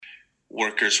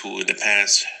workers who in the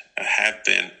past have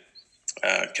been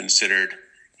considered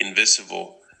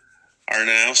invisible are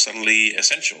now suddenly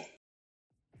essential.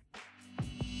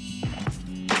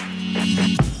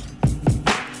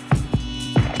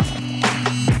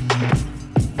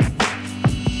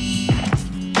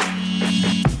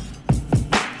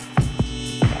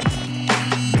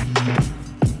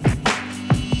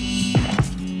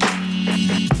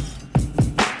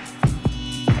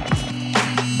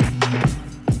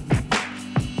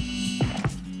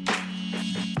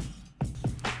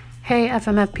 Hey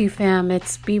FMFP fam,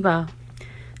 it's Biba.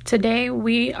 Today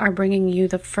we are bringing you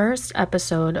the first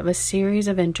episode of a series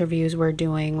of interviews we're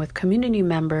doing with community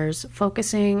members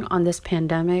focusing on this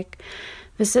pandemic,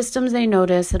 the systems they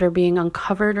notice that are being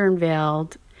uncovered or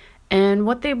unveiled, and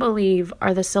what they believe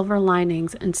are the silver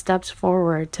linings and steps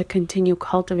forward to continue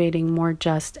cultivating more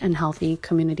just and healthy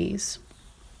communities.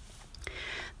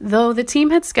 Though the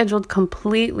team had scheduled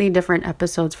completely different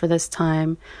episodes for this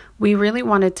time, we really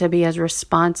wanted to be as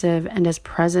responsive and as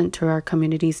present to our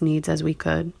community's needs as we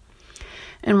could.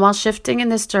 And while shifting in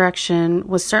this direction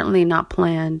was certainly not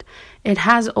planned, it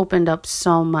has opened up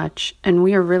so much, and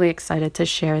we are really excited to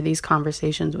share these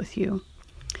conversations with you.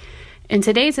 In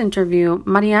today's interview,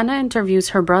 Mariana interviews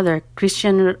her brother,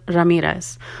 Christian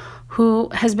Ramirez, who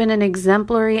has been an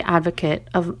exemplary advocate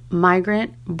of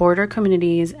migrant, border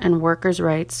communities, and workers'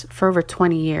 rights for over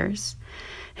 20 years.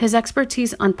 His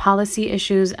expertise on policy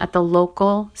issues at the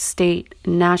local, state,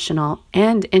 national,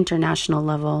 and international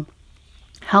level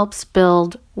helps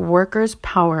build workers'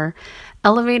 power,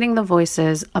 elevating the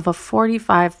voices of a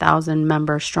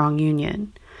 45,000-member strong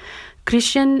union.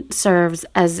 Christian serves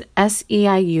as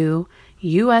SEIU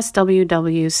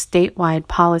USWW statewide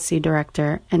policy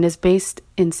director and is based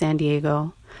in San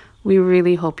Diego. We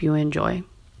really hope you enjoy.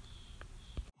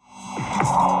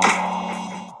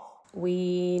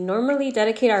 We normally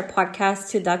dedicate our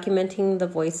podcast to documenting the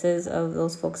voices of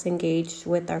those folks engaged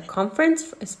with our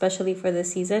conference, especially for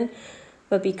this season.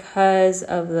 But because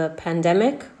of the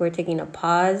pandemic, we're taking a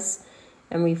pause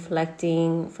and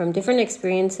reflecting from different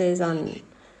experiences on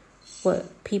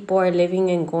what people are living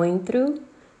and going through.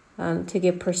 To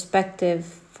give perspective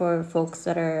for folks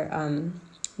that are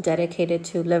dedicated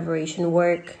to liberation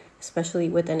work, especially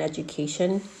within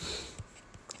education.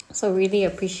 So really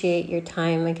appreciate your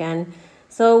time again.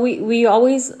 So we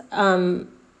always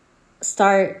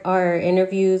start our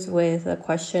interviews with a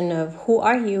question of who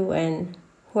are you and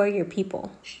who are your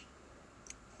people?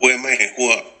 Who am I?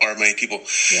 Who are my people?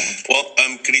 Yeah. Well,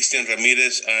 I'm Christian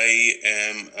Ramirez. I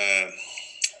am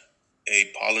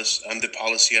I'm the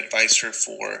policy advisor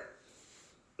for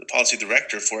the policy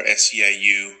director for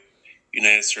SEIU,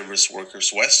 United Service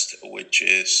Workers West, which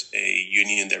is a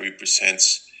union that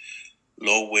represents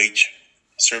low-wage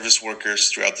service workers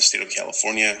throughout the state of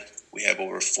California. We have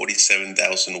over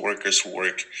 47,000 workers who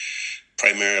work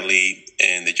primarily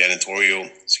in the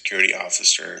janitorial, security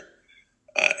officers,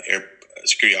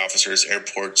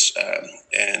 airports,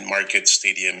 and markets,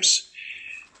 stadiums,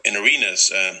 and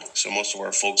arenas. So most of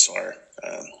our folks are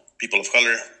people of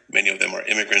color. Many of them are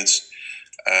immigrants.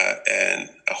 And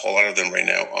a whole lot of them right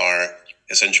now are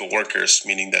essential workers,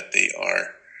 meaning that they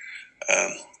are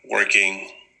working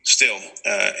still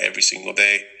every single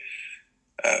day,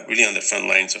 really on the front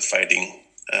lines of fighting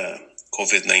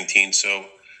COVID-19. So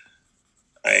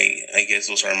I guess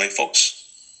those are my folks.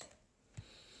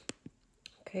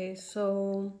 Okay,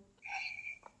 so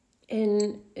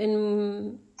in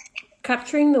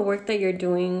capturing the work that you're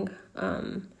doing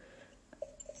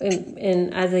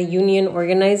in as a union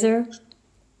organizer,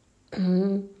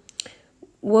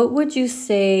 what would you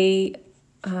say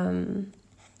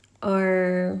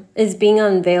is being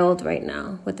unveiled right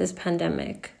now with this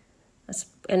pandemic,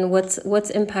 and what's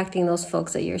impacting those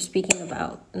folks that you're speaking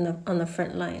about on the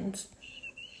front lines?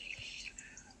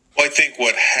 Well, I think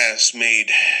what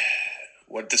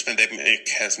this pandemic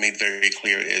has made very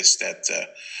clear is that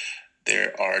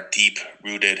there are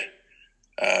deep-rooted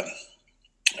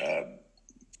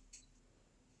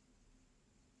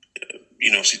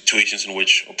situations in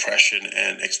which oppression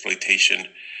and exploitation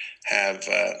have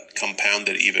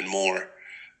compounded even more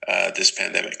this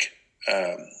pandemic.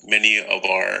 Many of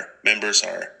our members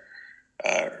are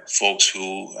folks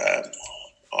who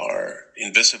are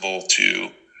invisible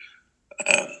to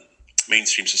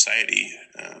mainstream society.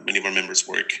 Many of our members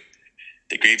work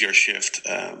the graveyard shift.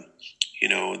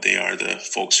 They are the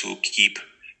folks who keep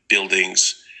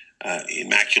buildings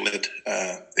immaculate.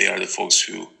 They are the folks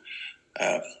who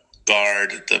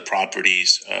guard the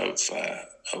properties of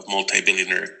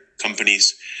multi-billionaire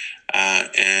companies.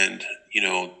 And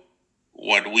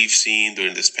what we've seen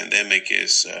during this pandemic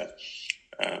is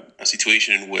a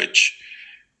situation in which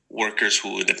workers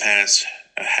who in the past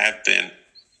have been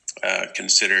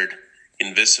considered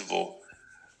invisible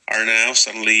are now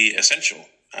suddenly essential.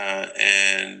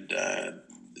 And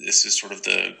this is sort of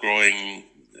the growing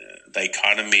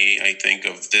dichotomy, I think,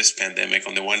 of this pandemic.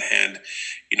 On the one hand,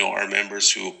 our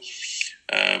members who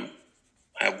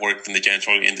have worked in the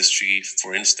janitorial industry,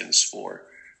 for instance, for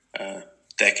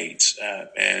decades,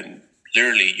 and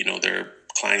literally, their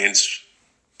clients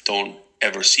don't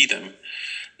ever see them.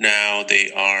 Now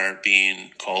they are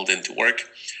being called into work.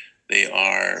 They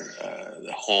are,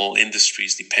 the whole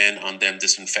industries depend on them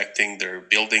disinfecting their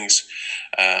buildings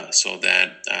so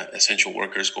that essential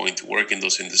workers going to work in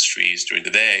those industries during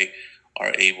the day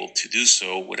are able to do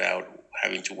so without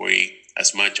having to worry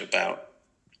as much about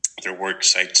their work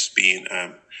sites being,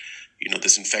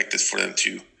 disinfected for them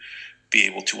to be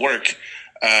able to work.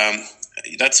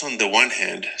 That's on the one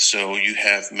hand. So you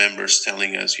have members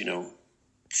telling us,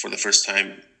 for the first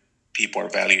time, people are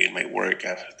valuing my work,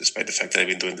 despite the fact that I've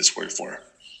been doing this work for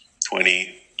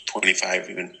 20, 25,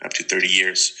 even up to 30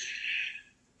 years.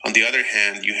 On the other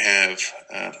hand, you have,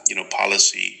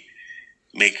 policy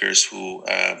makers who,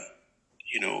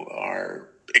 are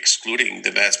excluding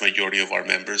the vast majority of our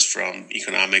members from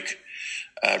economic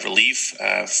relief,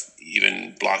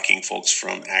 even blocking folks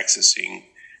from accessing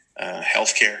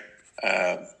healthcare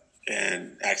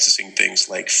and accessing things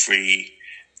like free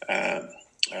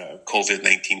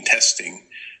COVID-19 testing.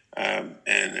 And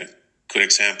a good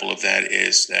example of that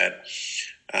is that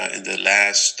in the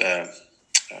last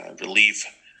relief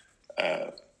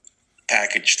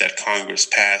package that Congress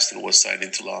passed and was signed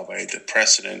into law by the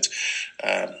president,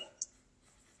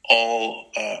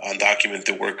 all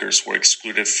undocumented workers were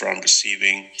excluded from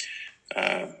receiving,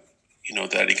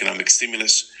 that economic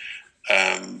stimulus.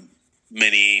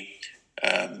 Many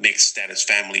mixed status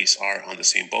families are on the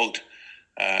same boat.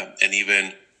 And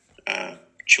even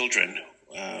children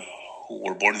who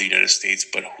were born in the United States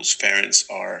but whose parents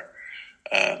are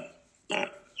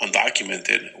not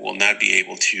undocumented will not be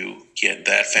able to get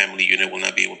that family unit, will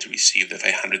not be able to receive the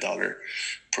 $500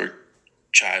 per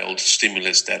child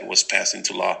stimulus that was passed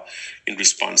into law in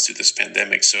response to this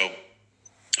pandemic. So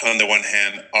on the one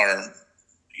hand, our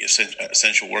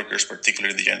essential workers,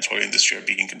 particularly in the janitorial industry, are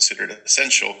being considered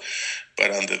essential,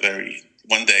 but on the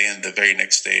one day and the very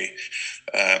next day,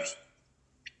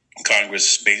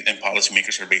 Congress and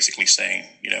policymakers are basically saying,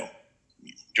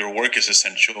 your work is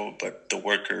essential, but the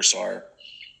workers are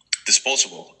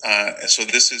disposable. So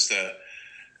this is the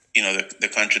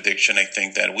contradiction, I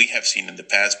think, that we have seen in the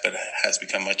past, but has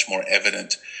become much more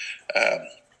evident,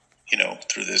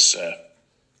 through this,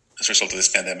 as a result of this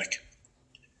pandemic.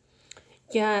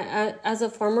 Yeah, as a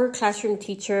former classroom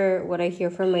teacher, what I hear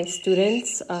from my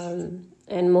students,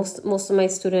 and most of my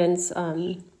students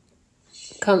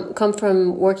come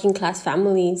from working class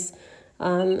families,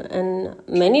 and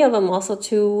many of them also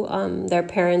too, their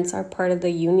parents are part of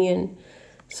the union.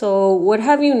 So what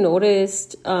have you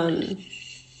noticed, and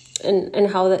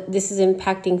how this is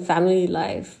impacting family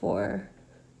life for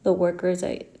the workers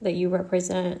that you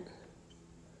represent?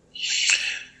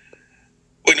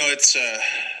 Well,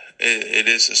 it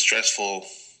is a stressful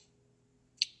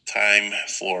time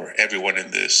for everyone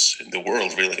in the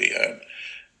world, really.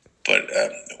 But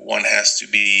one has to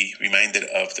be reminded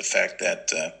of the fact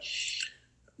that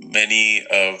many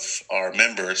of our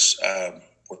members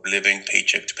were living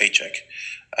paycheck to paycheck,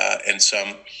 and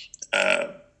some,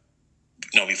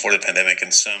 before the pandemic,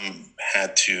 and some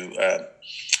had to,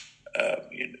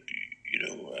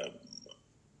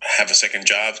 have a second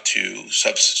job to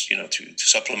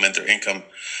supplement their income,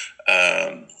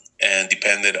 and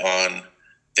depended on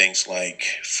things like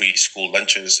free school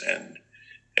lunches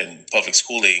and public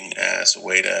schooling as a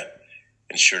way to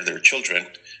ensure their children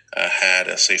had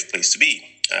a safe place to be,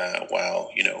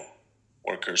 while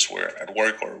workers were at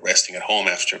work or resting at home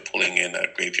after pulling in a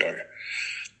graveyard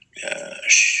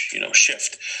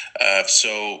shift.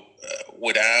 So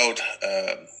without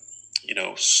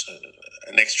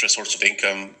an extra source of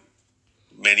income,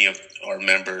 many of our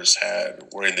members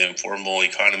were in the informal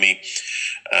economy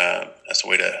as a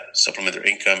way to supplement their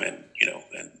income and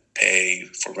pay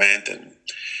for rent and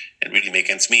really make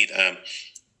ends meet.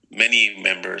 Many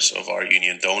members of our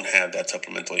union don't have that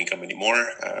supplemental income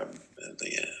anymore.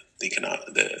 The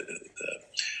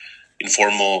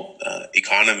informal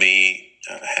economy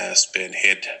has been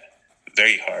hit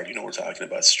very hard. We're talking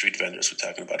about street vendors. We're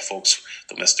talking about folks,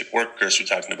 domestic workers. We're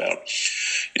talking about,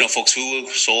 folks who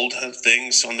sold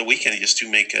things on the weekend just to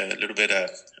make a little bit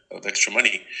of extra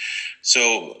money.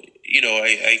 So,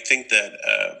 I think that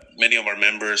many of our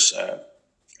members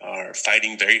are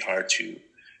fighting very hard to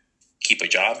keep a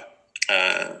job.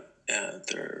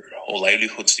 Their whole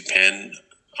livelihoods depend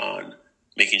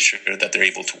making sure that they're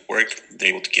able to work, they're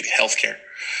able to get health care.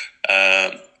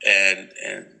 And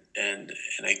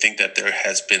I think that there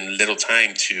has been little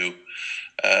time to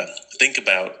think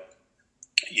about,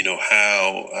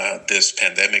 how this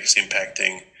pandemic is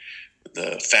impacting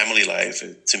the family life.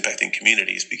 It's impacting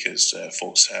communities because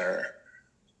folks are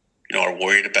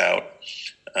worried about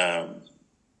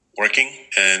working,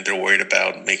 and they're worried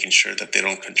about making sure that they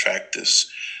don't contract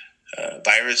this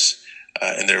virus,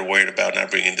 and they're worried about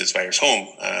not bringing this virus home,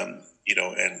 and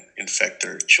infect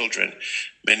their children.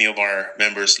 Many of our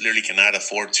members literally cannot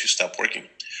afford to stop working.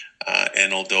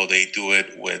 And although they do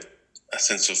it with a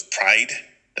sense of pride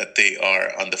that they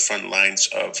are on the front lines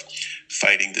of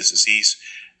fighting this disease,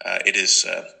 it is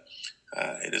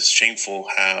shameful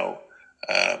how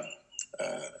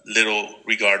little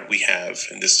regard we have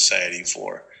in this society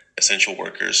for essential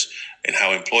workers, and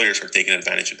how employers are taking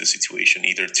advantage of the situation,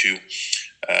 either to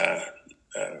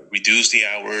reduce the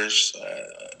hours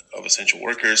of essential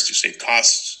workers to save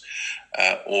costs,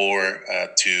 or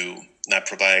to not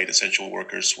provide essential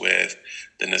workers with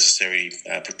the necessary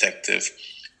protective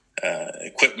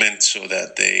equipment so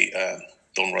that they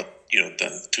don't run,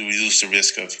 to reduce the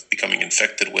risk of becoming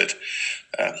infected with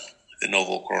the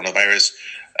novel coronavirus.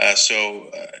 I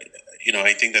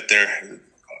think that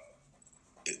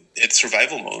it's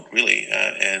survival mode, really,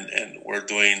 and we're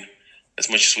doing as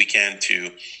much as we can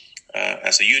to,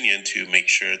 as a union, to make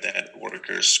sure that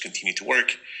workers continue to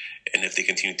work, and if they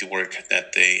continue to work,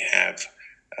 that they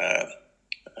are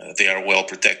well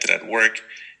protected at work,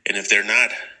 and if they're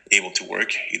not able to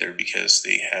work, either because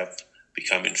they have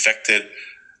become infected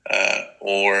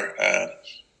or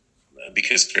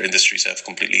because their industries have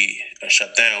completely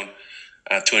shut down,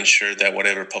 to ensure that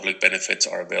whatever public benefits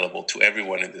are available to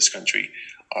everyone in this country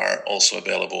are also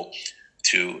available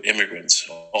to immigrants,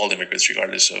 all immigrants,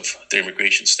 regardless of their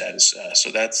immigration status.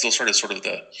 So those are sort of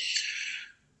the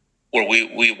where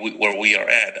we are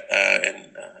at,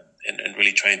 and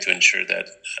really trying to ensure that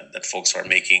folks are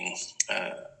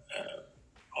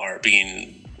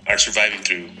are surviving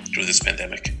through this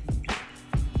pandemic.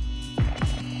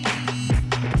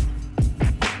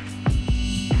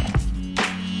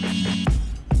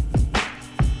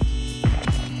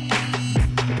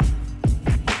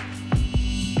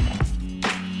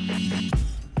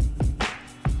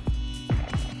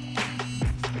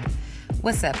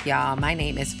 What's up, y'all? My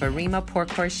name is Farima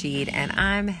Porkhorshid, and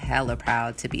I'm hella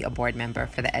proud to be a board member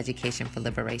for the Education for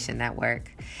Liberation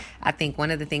Network. I think one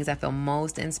of the things I feel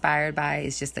most inspired by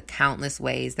is just the countless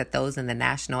ways that those in the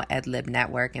National EdLib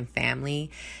Network and family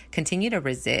continue to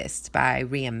resist by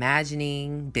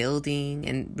reimagining, building,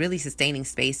 and really sustaining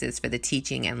spaces for the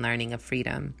teaching and learning of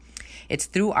freedom. It's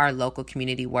through our local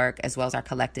community work, as well as our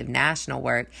collective national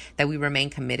work, that we remain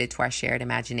committed to our shared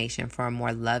imagination for a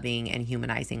more loving and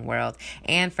humanizing world,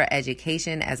 and for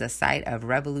education as a site of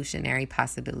revolutionary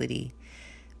possibility.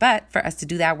 But for us to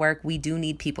do that work, we do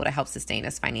need people to help sustain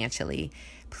us financially.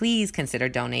 Please consider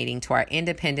donating to our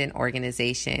independent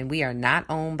organization. We are not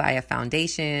owned by a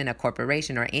foundation, a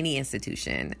corporation, or any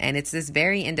institution. And it's this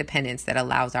very independence that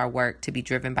allows our work to be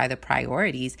driven by the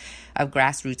priorities of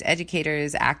grassroots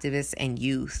educators, activists, and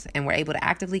youth. And we're able to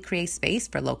actively create space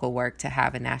for local work to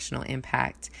have a national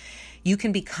impact. You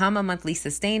can become a monthly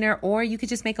sustainer, or you could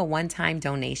just make a one-time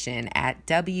donation at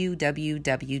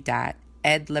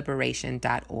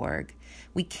www.edliberation.org.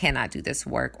 We cannot do this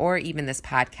work or even this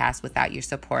podcast without your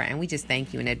support, and we just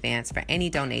thank you in advance for any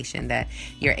donation that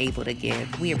you're able to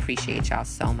give. We appreciate y'all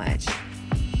so much.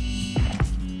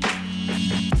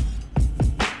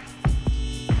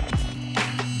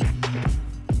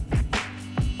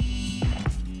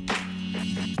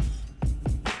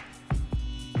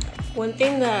 One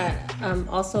thing that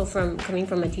also coming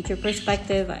from a teacher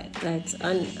perspective, that's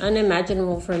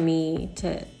unimaginable for me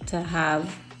to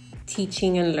have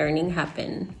teaching and learning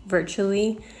happen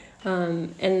virtually,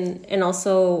 and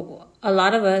also a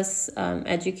lot of us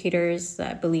educators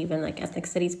that believe in like ethnic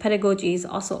studies pedagogies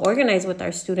also organize with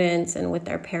our students and with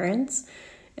their parents.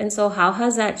 And so how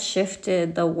has that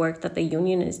shifted the work that the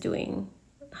union is doing?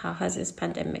 How has this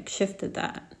pandemic shifted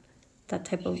that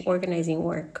type of organizing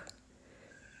work?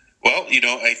 Well,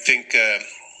 I think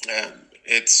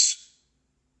it's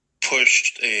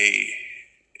pushed a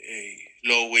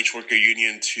low-wage worker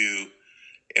union to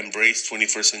embrace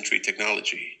 21st century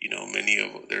technology.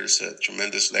 There's a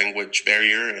tremendous language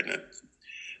barrier and a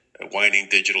widening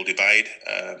digital divide,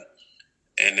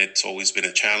 and it's always been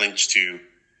a challenge to,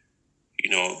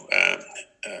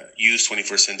 use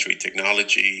 21st century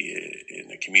technology in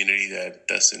a community that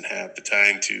doesn't have the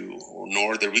time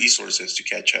nor the resources to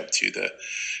catch up to the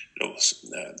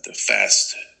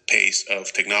fast pace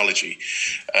of technology.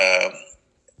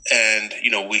 And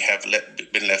we have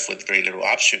been left with very little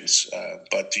options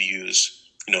but to use,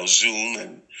 Zoom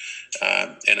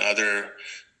and other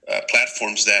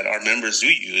platforms that our members do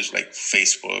use, like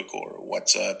Facebook or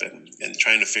WhatsApp, and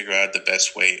trying to figure out the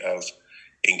best way of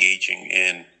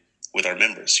engaging with our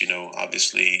members.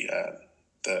 Obviously,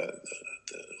 the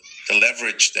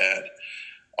leverage that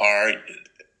our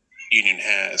union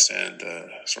has, and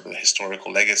sort of the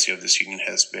historical legacy of this union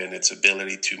has been its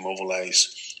ability to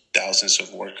mobilize thousands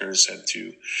of workers and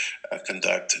to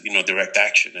conduct, direct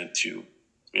action, and to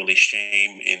really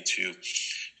shame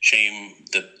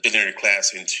the billionaire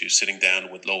class into sitting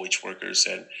down with low-wage workers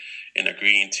and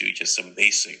agreeing to just some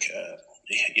basic,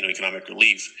 economic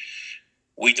relief.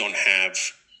 We don't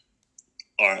have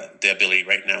the ability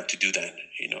right now to do that.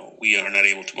 We are not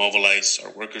able to mobilize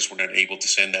our workers. We're not able to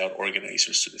send out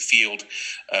organizers to the field.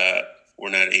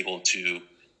 We're not able to,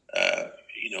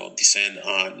 descend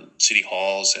on city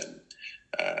halls and,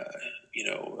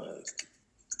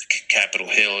 Capitol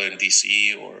Hill in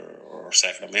D.C. or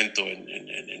Sacramento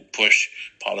and push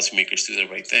policymakers to do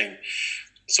the right thing.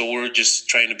 So we're just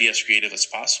trying to be as creative as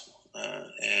possible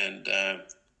and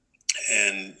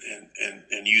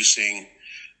using,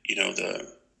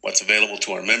 what's available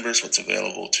to our members, what's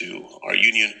available to our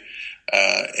union,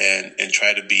 and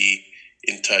try to be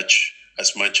in touch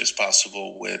as much as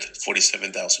possible with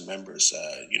 47,000 members.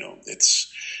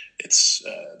 It's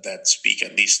that speak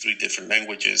at least 3 different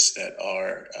languages, that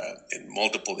are in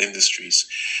multiple industries,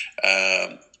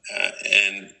 and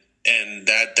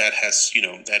that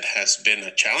has been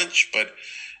a challenge. But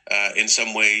in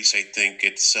some ways, I think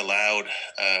it's allowed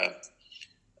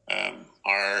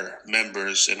our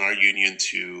members and our union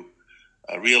to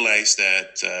realize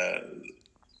that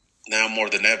now more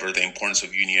than ever, the importance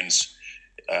of unions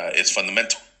is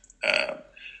fundamental.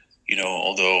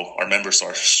 Although our members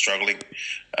are struggling,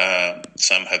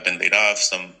 some have been laid off,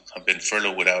 some have been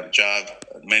furloughed without a job.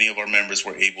 Many of our members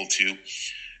were able to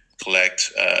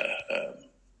collect,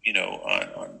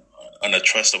 on a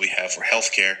trust that we have for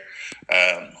healthcare.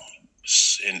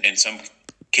 In some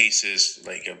cases,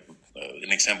 like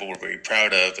an example we're very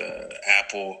proud of,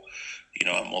 Apple,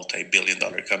 a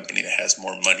multi-billion-dollar company that has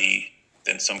more money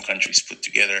than some countries put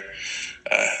together,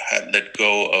 had let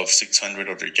go of 600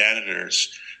 of their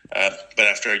janitors. But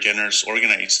after our janitors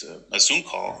organized a Zoom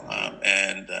call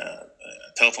and a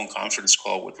telephone conference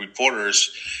call with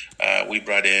reporters, we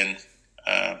brought in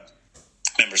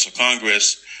members of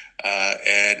Congress,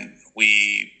 and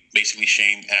we basically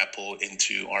shamed Apple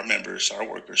into, our members, our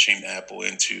workers, shamed Apple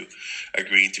into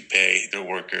agreeing to pay their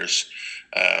workers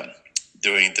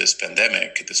during this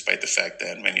pandemic, despite the fact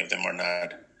that many of them are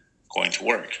not going to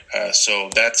work. So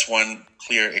that's one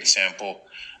clear example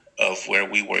of where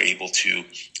we were able to,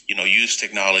 use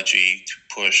technology to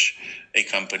push a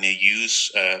company,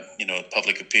 use,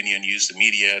 public opinion, use the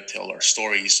media, tell our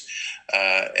stories,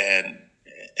 and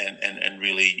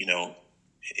really,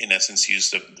 in essence,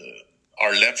 use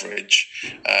our leverage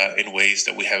in ways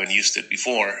that we haven't used it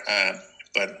before,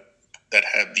 but that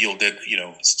have yielded,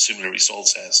 similar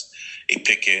results as a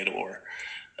picket or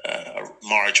a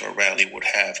march or rally would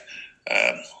have.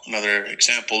 Another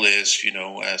example is,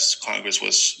 as Congress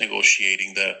was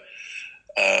negotiating the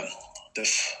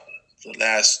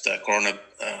last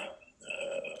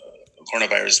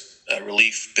coronavirus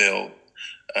relief bill,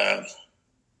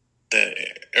 the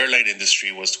airline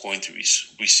industry was going to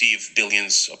receive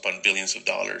billions upon billions of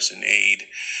dollars in aid,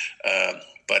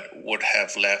 but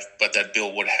that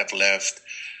bill would have left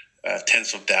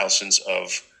tens of thousands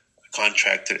of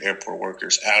contracted airport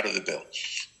workers out of the bill,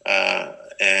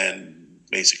 and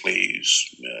basically,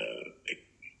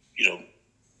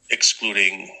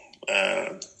 excluding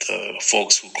the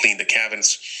folks who clean the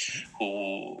cabins,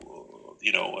 who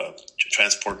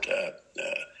transport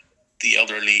the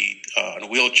elderly on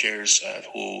wheelchairs,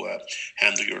 who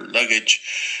handle your luggage,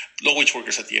 low-wage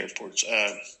workers at the airports.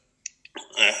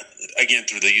 Again,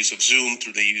 through the use of Zoom,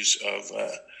 through the use of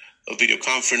video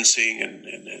conferencing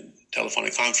and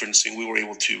telephonic conferencing, we were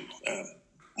able to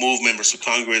move members of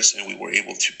Congress, and we were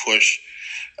able to push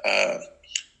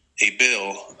a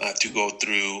bill to go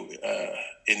through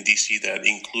in D.C. that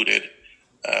included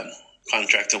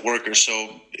contracted workers.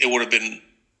 So it would have been,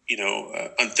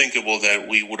 unthinkable that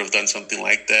we would have done something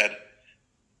like that,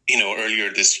 earlier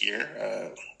this year.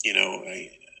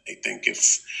 I think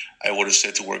if I would have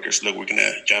said to workers, look, we're going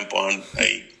to jump on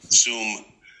a Zoom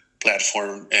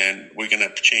platform and we're going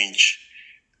to change,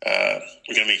 we're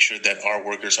going to make sure that our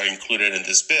workers are included in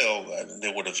this bill,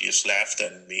 they would have just laughed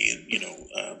at me,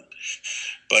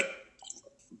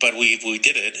 but we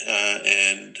did it.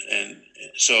 And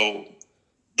so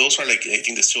those are, I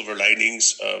think, the silver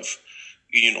linings of,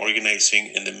 union organizing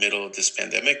in the middle of this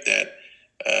pandemic that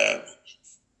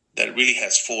really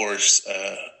has forced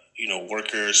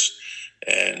workers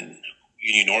and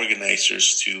union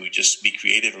organizers to just be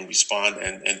creative and respond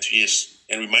and to just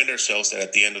remind ourselves that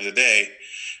at the end of the day,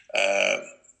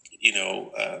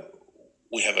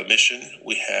 we have a mission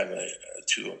we have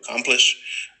to accomplish,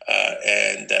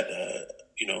 and that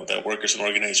that workers and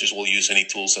organizers will use any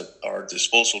tools at our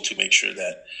disposal to make sure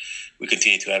that we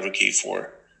continue to advocate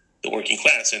for the working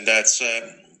class. And that's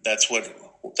what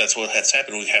has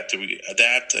happened. We have to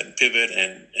adapt and pivot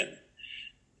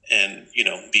and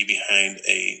be behind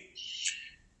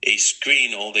a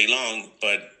screen all day long.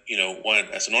 But one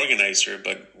as an organizer,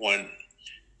 but one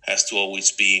has to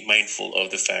always be mindful of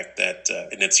the fact that,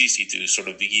 and it's easy to sort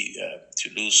of be to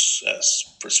lose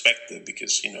perspective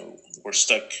because we're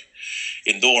stuck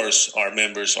indoors. Our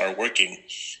members are working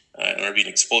and are being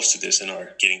exposed to this and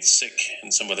are getting sick,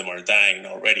 and some of them are dying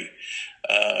already.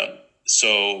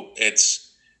 So it's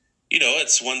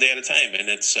one day at a time, and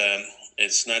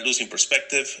it's not losing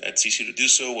perspective. It's easy to do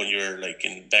so when you're like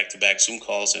in back-to-back Zoom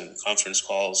calls and conference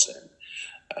calls, and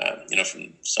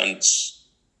from suns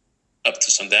up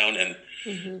to sundown, and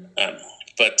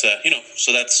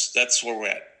so that's where we're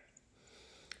at.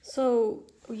 So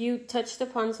you touched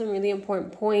upon some really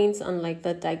important points on like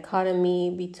the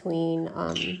dichotomy between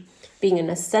being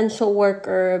an essential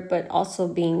worker, but also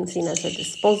being seen as a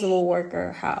disposable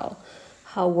worker, how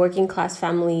working class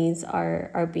families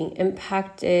are being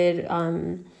impacted,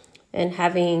 and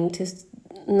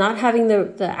not having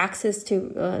the access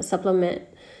to supplement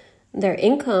their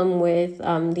income with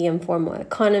the informal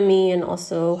economy, and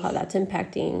also how that's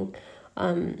impacting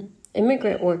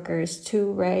immigrant workers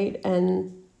too, right?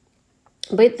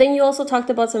 But then you also talked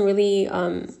about some really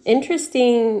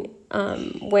interesting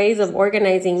ways of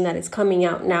organizing that is coming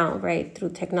out now, right,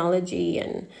 through technology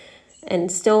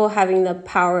and still having the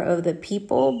power of the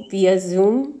people via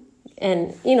Zoom,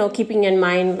 and keeping in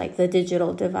mind like the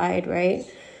digital divide, right?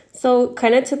 So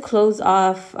kind of to close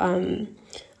off,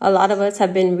 a lot of us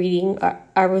have been reading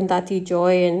Arundhati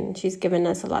Joy, and she's given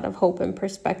us a lot of hope and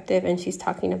perspective. And she's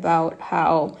talking about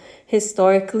how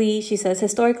historically,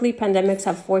 pandemics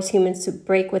have forced humans to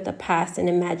break with the past and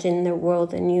imagine their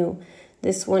world anew.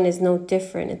 This one is no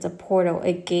different. It's a portal,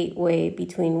 a gateway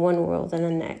between one world and the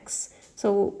next.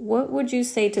 So what would you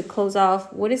say to close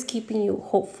off? What is keeping you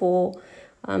hopeful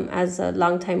as a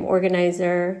longtime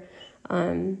organizer?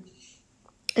 And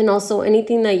also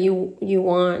anything that you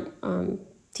want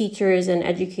teachers and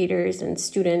educators and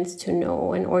students to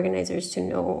know and organizers to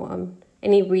know,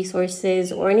 any resources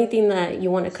or anything that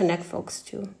you want to connect folks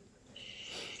to?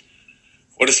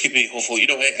 What is keeping me hopeful?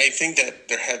 I think that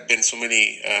there have been so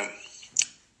many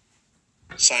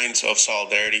signs of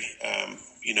solidarity,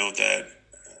 that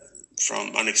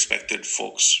from unexpected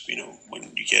folks,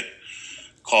 when you get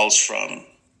calls from,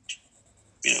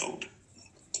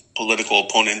 political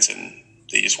opponents and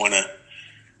they just want to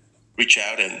reach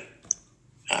out and,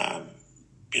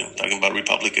 talking about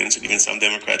Republicans and even some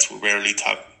Democrats who rarely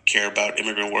care about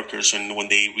immigrant workers. And when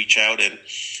they reach out and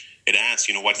ask,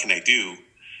 what can I do?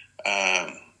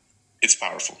 It's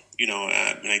powerful, and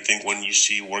I think when you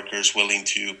see workers willing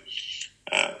to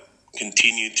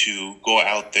continue to go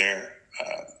out there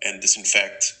and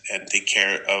disinfect and take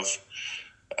care of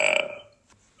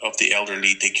the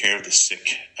elderly, take care of the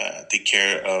sick, take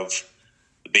care of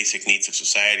the basic needs of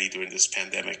society during this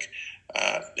pandemic,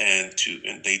 and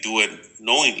they do it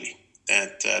knowingly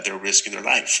that they're risking their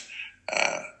life,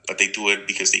 but they do it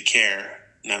because they care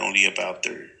not only about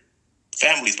their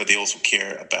families, but they also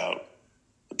care about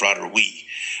the broader we.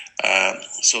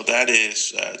 So that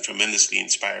is tremendously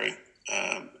inspiring,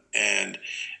 and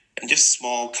just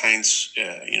small kinds,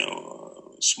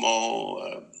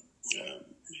 small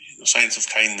signs of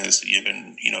kindness,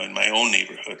 even in my own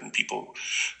neighborhood, and people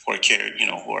who are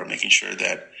who are making sure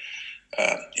that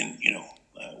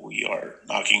we are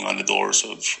knocking on the doors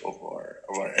of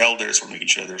our elders. We're making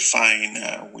sure they're fine.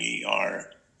 We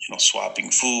are swapping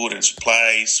food and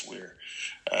supplies. We're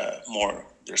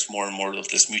there's more and more of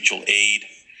this mutual aid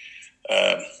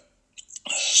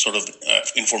sort of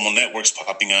informal networks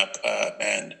popping up,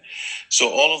 and so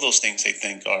all of those things I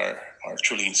think are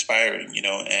truly inspiring,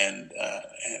 and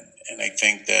I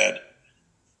think that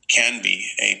can be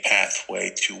a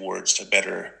pathway towards a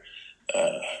better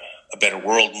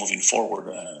world moving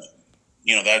forward.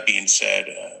 That being said,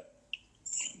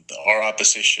 our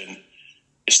opposition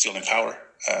is still in power.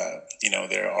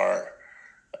 There are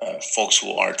folks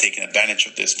who are taking advantage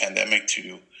of this pandemic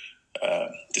to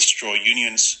destroy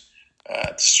unions,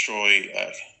 destroy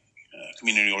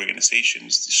community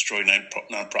organizations, destroy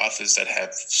nonprofits that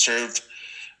have served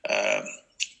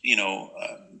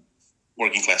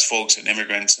working class folks and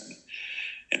immigrants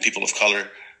and people of color.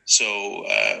 So,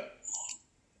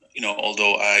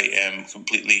 although I am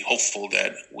completely hopeful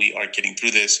that we are getting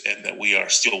through this and that we are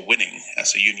still winning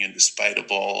as a union, despite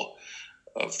of all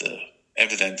of the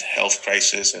evident health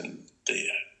crisis and the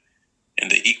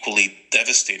equally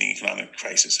devastating economic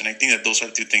crisis. And I think that those are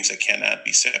two things that cannot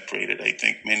be separated. I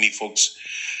think many folks,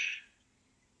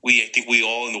 I think we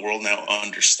all in the world now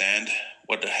understand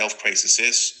what the health crisis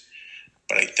is,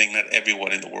 but I think not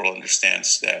everyone in the world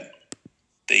understands that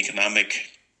the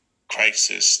economic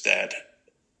crisis that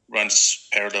runs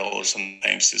parallel or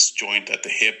sometimes is joined at the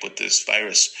hip with this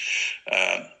virus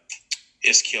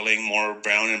is killing more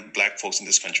brown and black folks in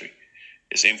this country,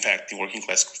 is impacting working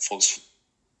class folks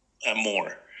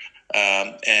more.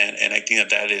 And I think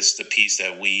that is the piece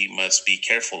that we must be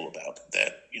careful about.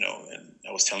 That, and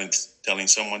I was telling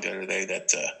someone the other day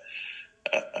that,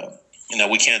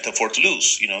 we can't afford to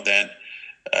lose, that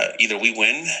either we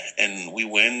win, and we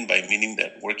win by meaning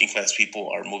that working class people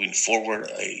are moving forward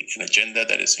an agenda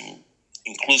that is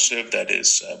inclusive, that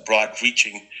is broad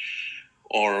reaching,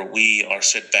 or we are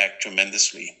set back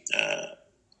tremendously.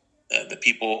 The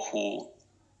people who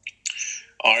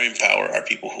are in power are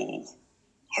people who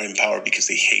are in power because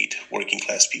they hate working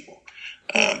class people.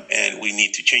 And we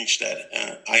need to change that.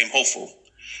 I am hopeful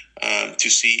to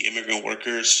see immigrant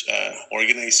workers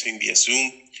organizing via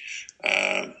Zoom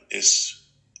is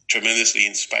tremendously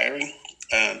inspiring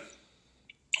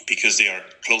because they are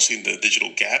closing the digital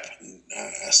gap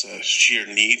as a sheer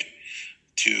need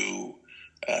to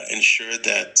ensure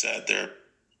that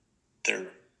their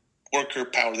worker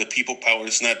power, the people power,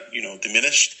 is not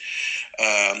diminished.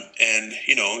 And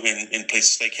in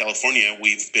places like California,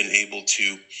 we've been able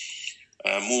to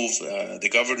move the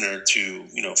governor to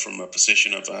from a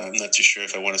position of I'm not too sure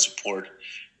if I want to support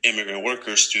immigrant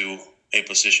workers to a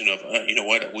position of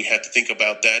we have to think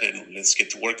about that and let's get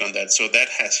to work on that. So that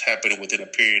has happened within a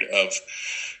period of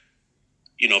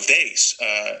days.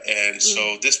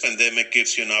 So this pandemic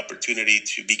gives you an opportunity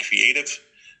to be creative,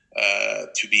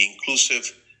 to be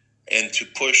inclusive, and to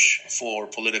push for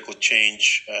political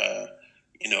change,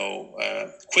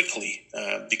 quickly,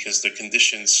 because the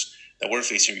conditions that we're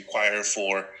facing require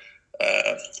for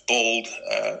bold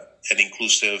and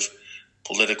inclusive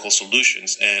political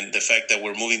solutions. And the fact that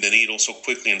we're moving the needle so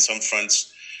quickly on some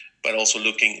fronts, but also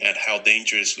looking at how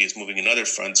dangerously it's moving in other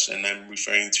fronts. And I'm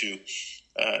referring to,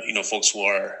 folks who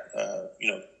are,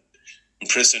 in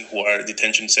prison, who are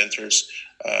detention centers.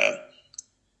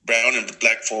 Brown and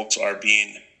black folks are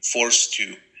being forced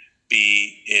to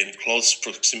be in close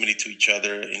proximity to each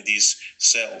other in these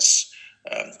cells.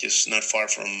 Just not far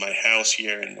from my house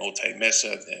here in Otay Mesa,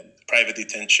 the private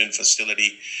detention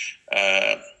facility.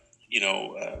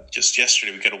 Just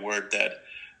yesterday we got a word that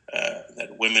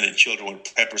women and children were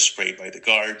pepper sprayed by the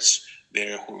guards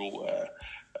there who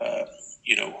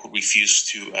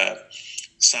refused to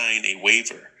sign a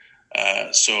waiver.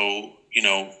 So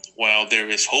while there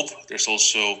is hope, there's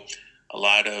also a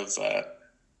lot of a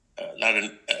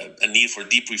need for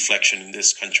deep reflection in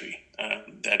this country.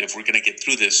 That if we're going to get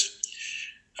through this,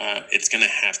 it's going to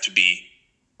have to be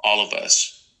all of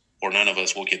us, or none of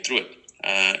us will get through it.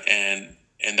 And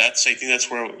I think that's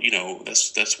where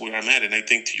that's where I'm at. And I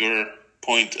think to your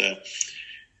point, and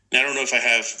I don't know if I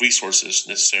have resources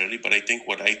necessarily, but I think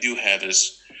what I do have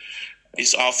is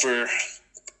offer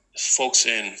folks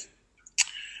in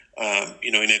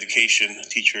education,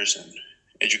 teachers and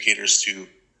educators to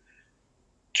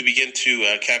begin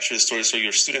to capture the stories of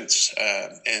your students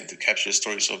and to capture the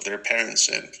stories of their parents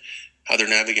and how they're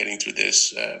navigating through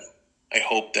this. I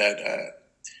hope that,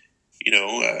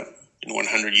 in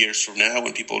 100 years from now,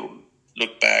 when people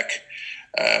look back,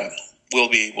 we'll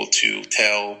be able to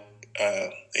tell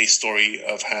a story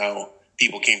of how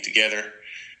people came together,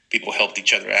 people helped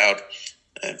each other out,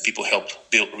 and people helped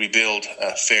rebuild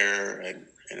a fairer and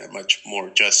a much more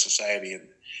just society.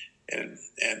 And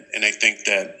I think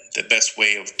that the best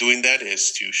way of doing that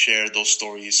is to share those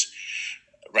stories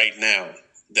right now.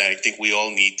 That I think we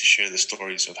all need to share the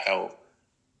stories of how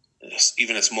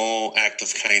even a small act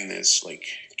of kindness, like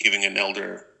giving an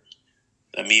elder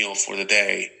a meal for the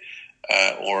day,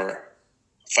 or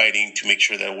fighting to make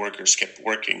sure that workers kept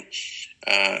working,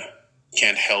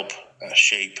 can help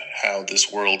shape how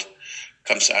this world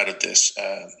comes out of this.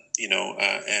 And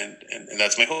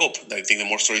that's my hope. I think the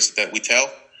more stories that we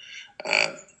tell,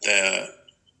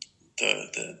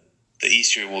 the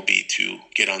easier it will be to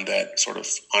get on that sort of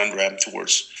on-ramp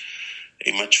towards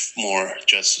a much more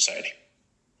just society.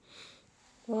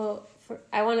 Well,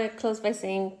 I want to close by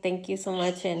saying thank you so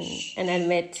much and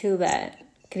admit, too, that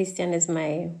Christian is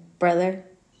my brother.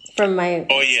 From my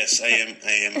Oh yes, I am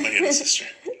Mariana's sister.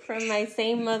 from my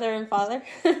same mother and father.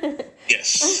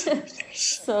 Yes.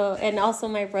 So, and also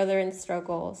my brother in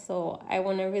struggle. So I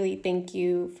want to really thank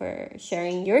you for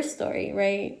sharing your story,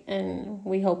 right? And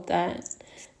we hope that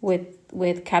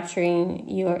with capturing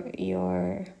your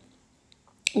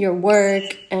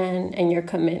work and your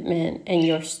commitment and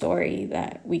your story,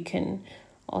 that we can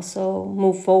also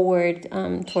move forward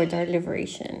towards our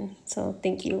liberation. So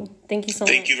thank you so much.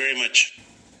 Thank you very much.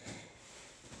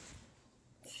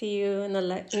 See you in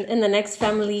the next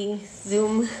family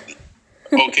Zoom.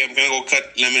 Okay, I'm gonna go cut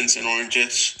lemons and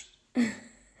oranges, and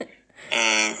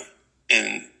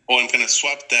I'm gonna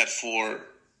swap that for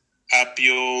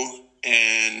apio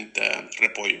and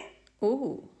repollo.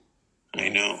 Ooh. I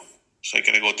know, so I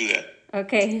gotta go do that.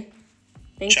 Okay.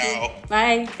 Thank Ciao. you.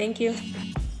 Bye. Thank you.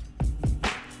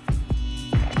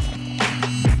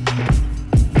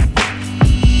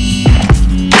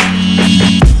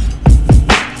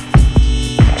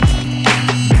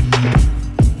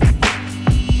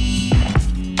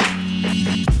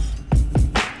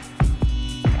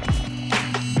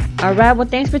 All right, well,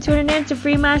 thanks for tuning in to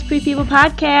Free Minds, Free People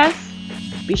podcast.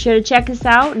 Be sure to check us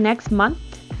out next month.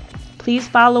 Please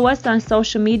follow us on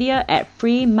social media at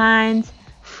Free Minds,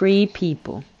 Free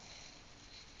People.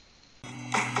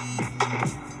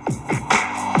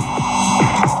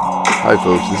 Hi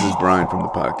folks, this is Brian from the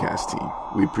podcast team.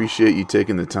 We appreciate you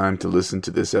taking the time to listen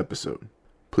to this episode.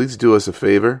 Please do us a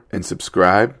favor and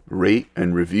subscribe, rate,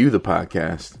 and review the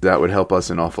podcast. That would help us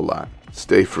an awful lot.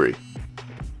 Stay free.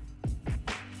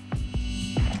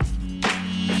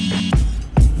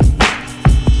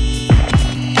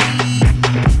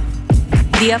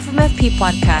 The FMFP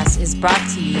podcast is brought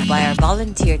to you by our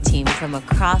volunteer team from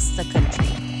across the country.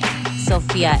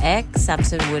 Sophia Eck,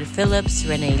 Samson Wood Phillips,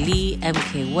 Renee Lee,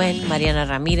 MK Wen, Mariana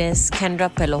Ramirez,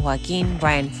 Kendra Pelo Joaquin,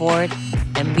 Brian Ford,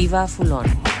 and Viva Fulon.